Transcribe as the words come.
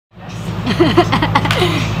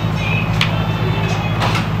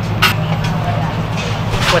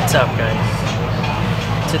What's up, guys?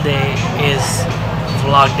 Today is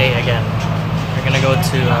vlog day again. We're gonna go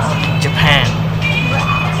to Japan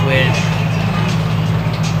with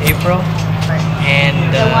April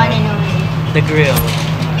and the one and only. The grill.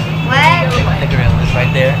 What? The grill is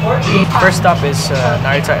right there. First stop is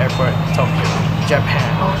Narita Airport, Tokyo, Japan.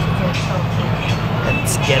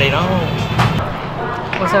 Let's get it on.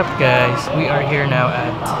 What's up, guys? We are here now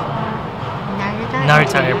at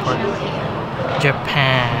Narita Airport,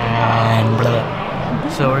 Japan.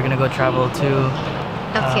 So we're gonna go travel to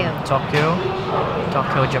Tokyo,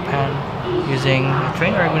 Japan, using a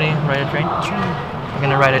train. Or are we gonna ride a train? We're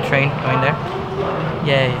gonna ride a train going there.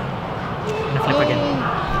 Yay! Gonna flip again.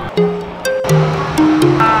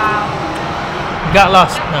 You got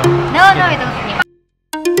lost? No. No, no, I don't.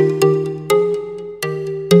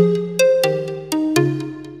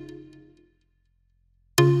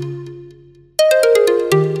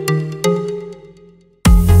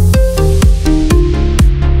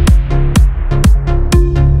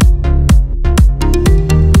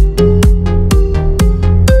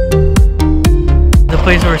 The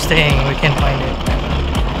place we're staying, we can't find it.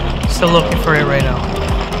 Still looking for it right now.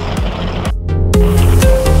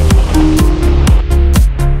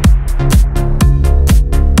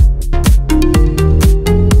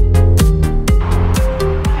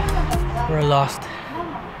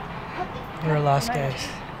 We're lost, guys.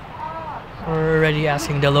 We're already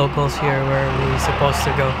asking the locals here where we're supposed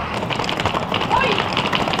to go.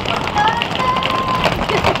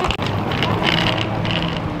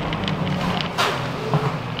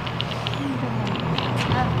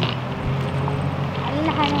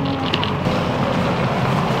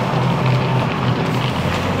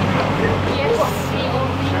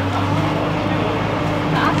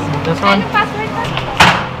 This one?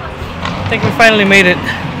 I think we finally made it,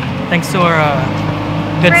 thanks to our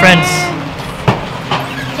good friends.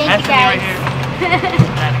 Thank you, guys. Right here.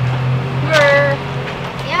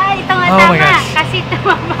 Oh my gosh. Kasi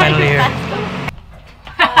Finally here.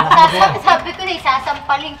 Sabi ko na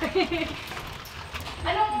isasampalin ko.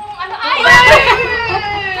 Ano ay?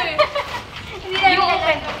 Hindi namin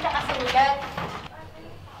alam kung nakasulat.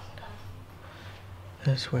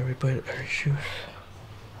 That's where we put our shoes.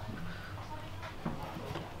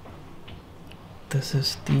 This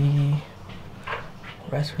is the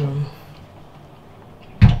restroom.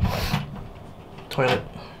 Toilet.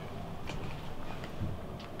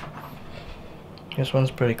 This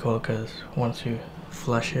one's pretty cool because once you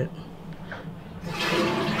flush it, you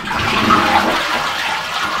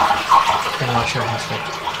can wash your hands with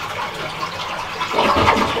it.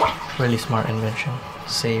 Really smart invention.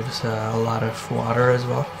 Saves a lot of water as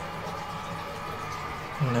well.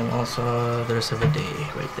 And then also there's a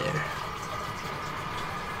bidet right there.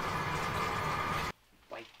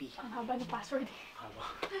 Ang haba ng password.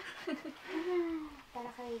 Para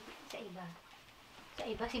kay sa iba. Sa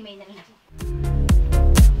iba si May na lang.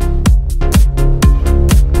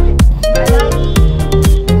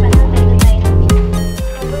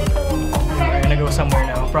 We're gonna go somewhere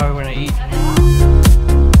now. Probably gonna eat.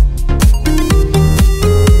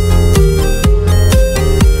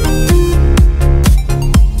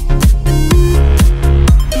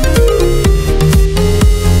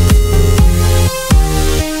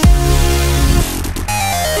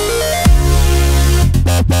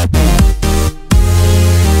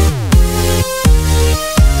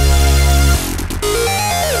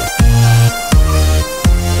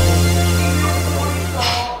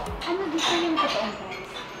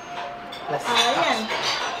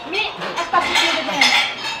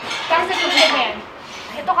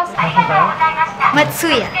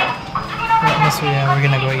 Matsuya. Matsuya, we're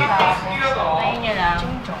gonna go eat. Ayun nyo lang.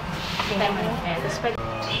 Dude, I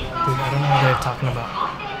don't know what they're talking about.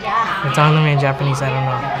 They're talking to me in Japanese, I don't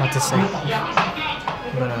know what to say.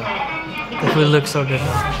 But the food looks so good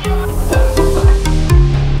though.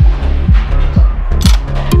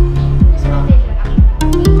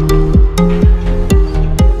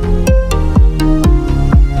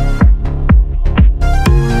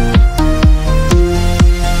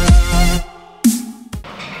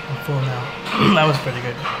 That was pretty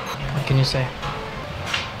good. What can you say?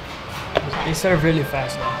 They serve really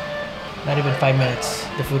fast though. Not even 5 minutes.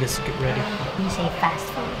 The food is ready. You say fast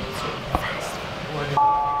food. It's really fast food.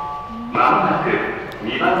 まもなく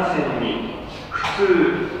2番線に普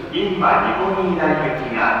通印馬日本医大行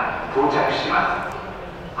きが到着します。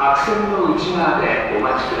白線の内側でお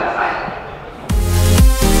待ちください。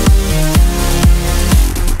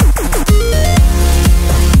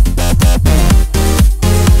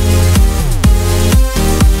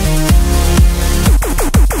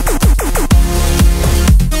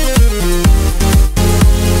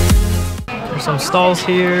stalls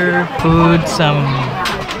here, food, some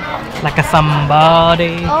like a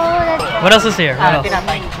somebody. Oh, that's What else is here? What else?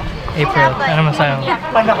 April. Ano masabi?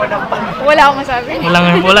 Wala akong masabi.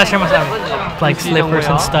 Wala siya masabi. Like slippers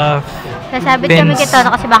and stuff. Nasabit kami Pins. kito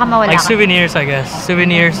kasi baka mawala Like ka. souvenirs, I guess.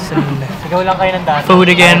 Souvenirs and food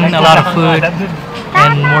again, a lot of food.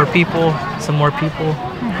 And more people, some more people.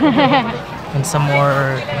 And some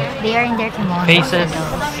more They are in there tomorrow. faces.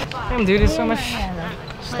 Damn, dude, there's so much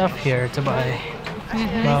stuff here to buy.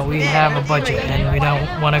 Well, we have a budget and we don't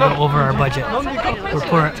want to go over our budget. We're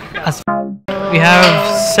poor as f. We have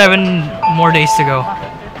 7 more days to go.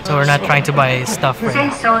 So we're not trying to buy stuff right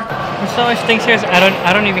now. There's so much things here I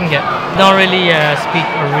don't even get. Don't really speak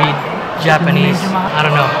or read Japanese. I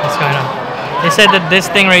don't know what's going on. They said that this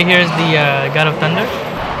thing right here is the God of Thunder.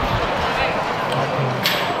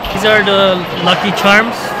 These are the lucky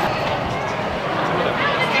charms.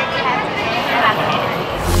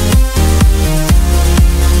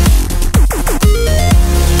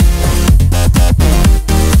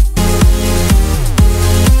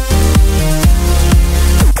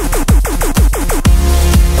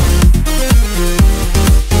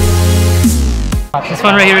 This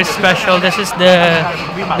one right here is special. This is the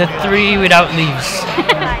 3 without leaves.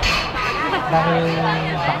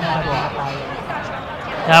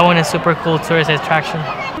 That one is super cool tourist attraction.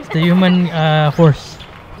 The human horse.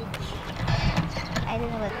 I don't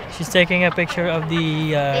know what. She's taking a picture of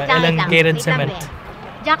the Wait lang, elongated wait lang, cement.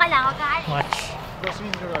 Diyan ka lang, okay? Watch.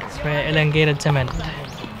 It's very elongated cement.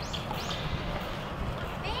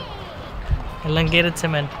 Elongated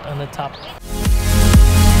cement on the top.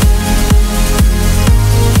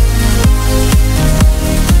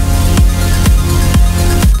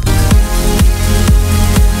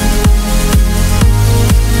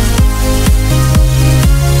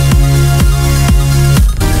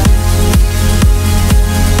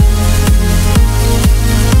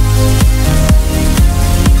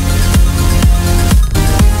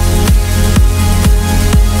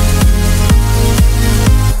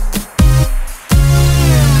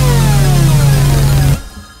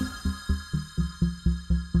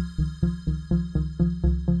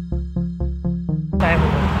 We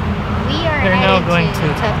are They're now headed going to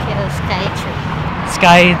to- Tokyo Sky Trip.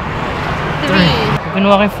 Sky 3. 3. We've been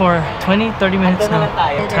walking for 20-30 minutes now.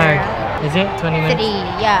 I'm tired. Is it 20 minutes? 3,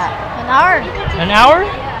 yeah. An hour. An hour?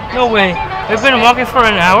 No way. We've been walking for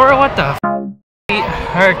an hour? What the f? It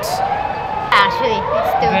hurts. Actually,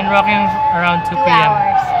 it's 2. We've been walking around 2 2 p.m.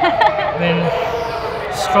 hours. Been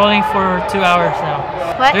strolling for 2 hours now.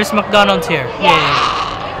 What? There's McDonald's here. Yeah.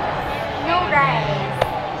 No rice.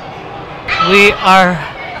 We are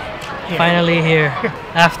finally here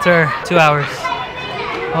after 2 hours.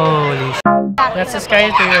 Holy sh. That's the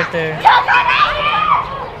Sky Tree right there.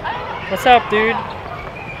 What's up, dude?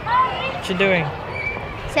 What you doing?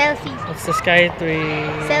 Selfie. That's the Sky Tree.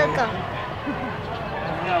 Selco.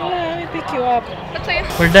 Let me pick you up.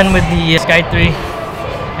 We're done with the Sky Tree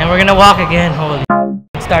and we're gonna walk again. Holy sh.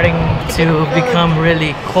 It's starting to become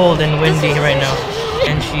really cold and windy right now.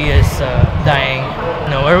 And she is dying.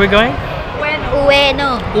 No, where are we going?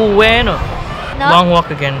 Ueno. Ueno. No? Long walk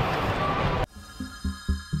again.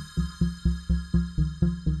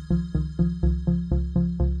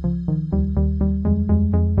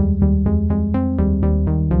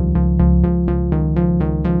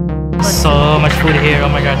 So much food here, oh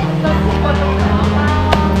my god.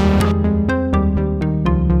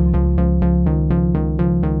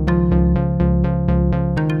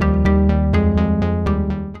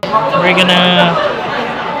 We're gonna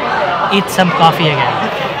eat some coffee again.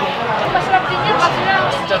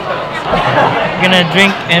 We're gonna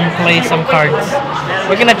drink and play some cards.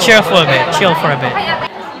 We're gonna chill for a bit.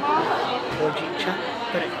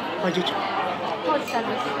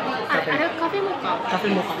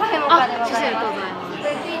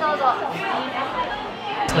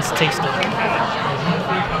 Let's taste it.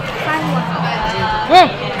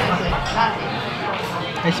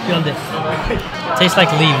 I spilled it. Tastes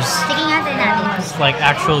like leaves. Sige nga, tayo natin. It's like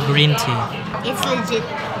actual green tea. It's legit.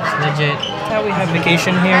 It's legit. How we have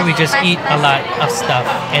vacation here, we just eat a lot of stuff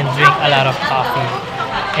and drink a lot of coffee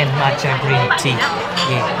and matcha green tea.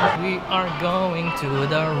 Yeah. We are going to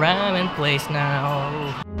the ramen place now.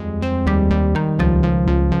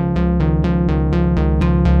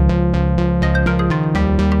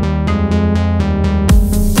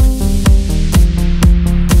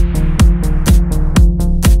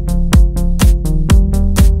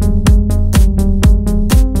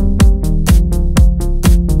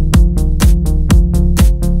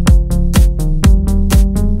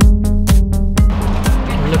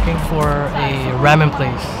 For a ramen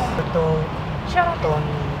place.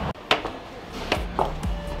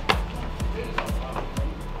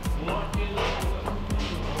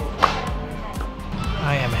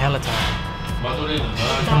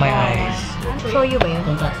 Look at my eyes. Show you ba yun?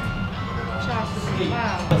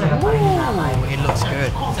 Ooh, it looks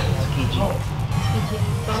good.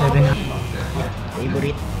 7.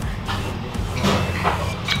 Favorite.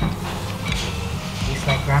 Tastes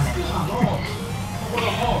like ramen.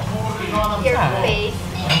 Your face.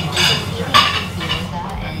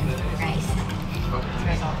 And rice.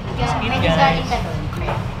 Medyo galing ka doon.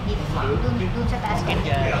 Dun sa taas ka.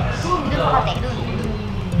 Dun pa kate.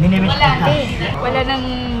 Dun. Wala nang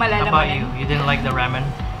How malalaman. about you? You didn't like the ramen?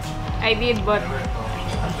 I did, but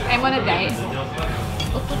I'm on a diet.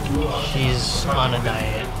 She's on a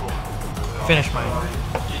diet. Finish mine.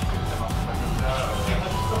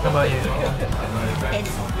 How about you? It's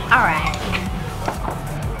alright.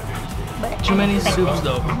 But Too many soups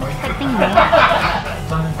though. I'm expecting more.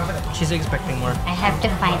 She's expecting more. I have to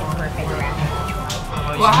find a perfect ramen.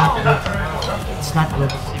 Wow. It's not good.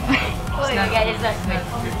 Oh my god, it's not good.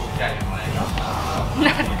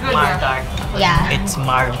 Not good. Mardar. Yeah, It's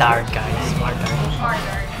mardar, guys. Mardar.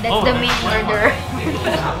 that's Oh. the main order.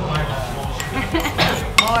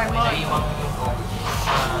 More.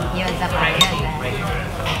 Yun sa pa.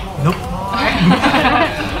 Nope.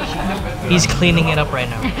 He's cleaning it up right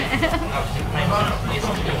now.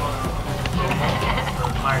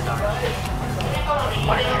 Mardar.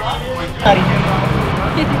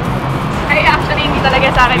 Ay, actually, hindi talaga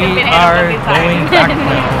sa akin yung We pinahirap are natin sa going akin. back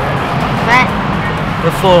now. But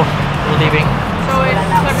We're full. We're leaving. So, it's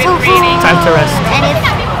a bit so raining. Time to rest. And it's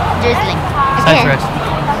drizzling. Time to rest.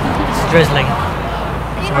 It's drizzling.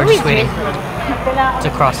 So we're just waiting to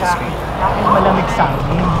cross the street. Malamig sa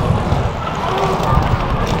amin.